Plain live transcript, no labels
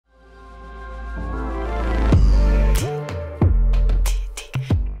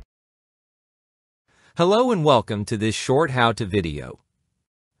Hello and welcome to this short how-to video.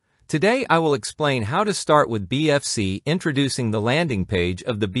 Today I will explain how to start with BFC, introducing the landing page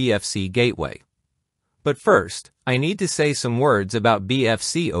of the BFC Gateway. But first, I need to say some words about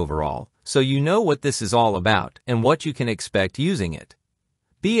BFC overall, so you know what this is all about and what you can expect using it.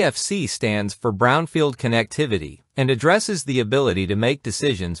 BFC stands for Brownfield Connectivity and addresses the ability to make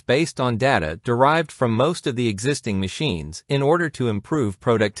decisions based on data derived from most of the existing machines in order to improve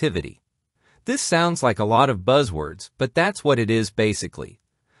productivity. This sounds like a lot of buzzwords, but that's what it is basically.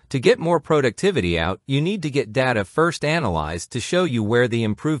 To get more productivity out, you need to get data first analyzed to show you where the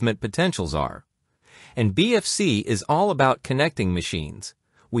improvement potentials are. And BFC is all about connecting machines.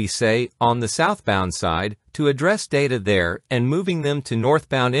 We say, on the southbound side, to address data there and moving them to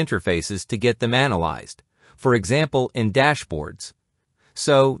northbound interfaces to get them analyzed, for example in dashboards.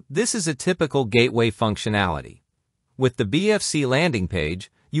 So, this is a typical gateway functionality. With the BFC landing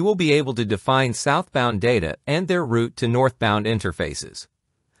page, you will be able to define southbound data and their route to northbound interfaces.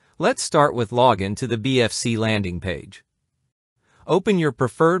 Let's start with login to the BFC landing page. Open your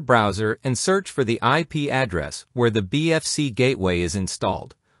preferred browser and search for the IP address where the BFC gateway is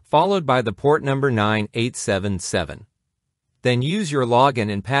installed, followed by the port number 9877. Then use your login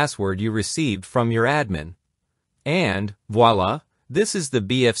and password you received from your admin. And, voila, this is the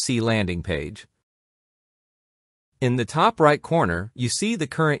BFC landing page. In the top right corner, you see the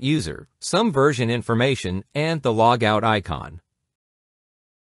current user, some version information, and the logout icon.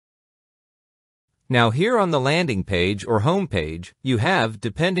 Now here on the landing page or home page, you have,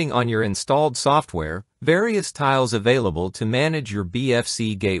 depending on your installed software, various tiles available to manage your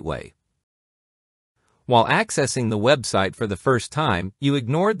BFC gateway. While accessing the website for the first time, you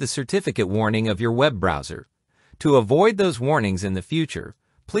ignored the certificate warning of your web browser. To avoid those warnings in the future,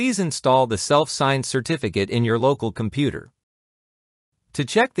 please install the self-signed certificate in your local computer. To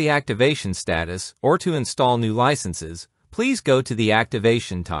check the activation status or to install new licenses, please go to the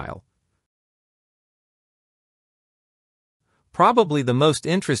Activation tile. Probably the most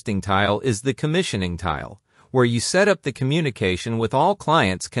interesting tile is the Commissioning tile, where you set up the communication with all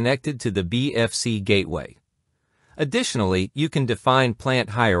clients connected to the BFC gateway. Additionally, you can define plant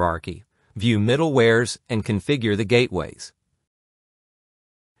hierarchy, view middlewares, and configure the gateways.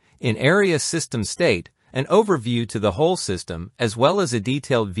 In Area System State, an overview to the whole system, as well as a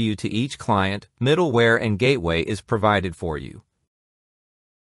detailed view to each client, middleware, and gateway is provided for you.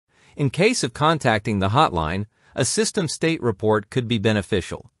 In case of contacting the hotline, a system state report could be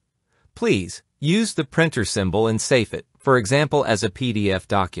beneficial. Please, use the printer symbol and save it, for example as a PDF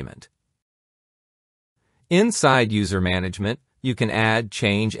document. Inside User Management, you can add,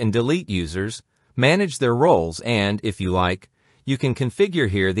 change, and delete users, manage their roles, and, if you like, you can configure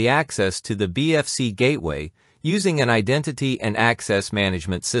here the access to the BFC gateway using an identity and access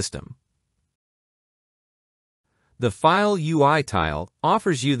management system. The File UI tile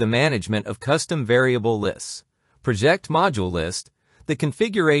offers you the management of custom variable lists, project module list, the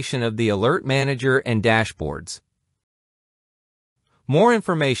configuration of the alert manager and dashboards. More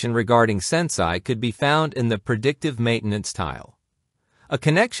information regarding Sensei could be found in the Predictive Maintenance tile. A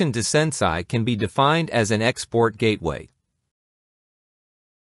connection to Sensei can be defined as an export gateway.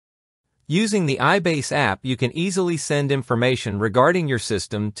 Using the iBase app, you can easily send information regarding your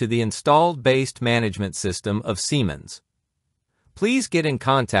system to the installed base management system of Siemens. Please get in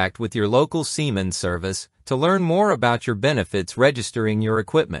contact with your local Siemens service to learn more about your benefits registering your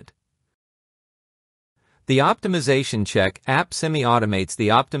equipment. The Optimization Check app semi-automates the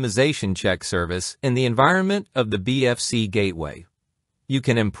Optimization Check service in the environment of the BFC gateway. You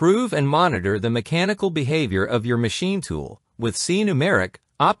can improve and monitor the mechanical behavior of your machine tool with C-numeric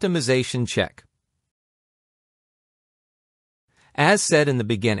Optimization Check. As said in the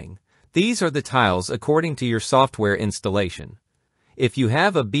beginning, these are the tiles according to your software installation. If you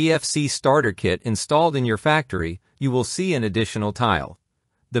have a BFC starter kit installed in your factory, you will see an additional tile.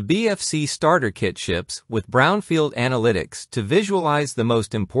 The BFC starter kit ships with Brownfield Analytics to visualize the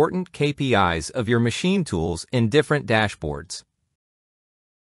most important KPIs of your machine tools in different dashboards.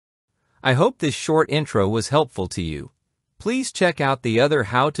 I hope this short intro was helpful to you. Please check out the other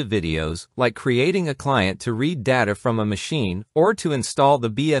how-to videos like creating a client to read data from a machine or to install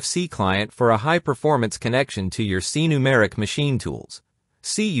the BFC client for a high-performance connection to your C-numeric machine tools.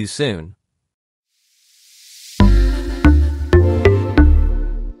 See you soon.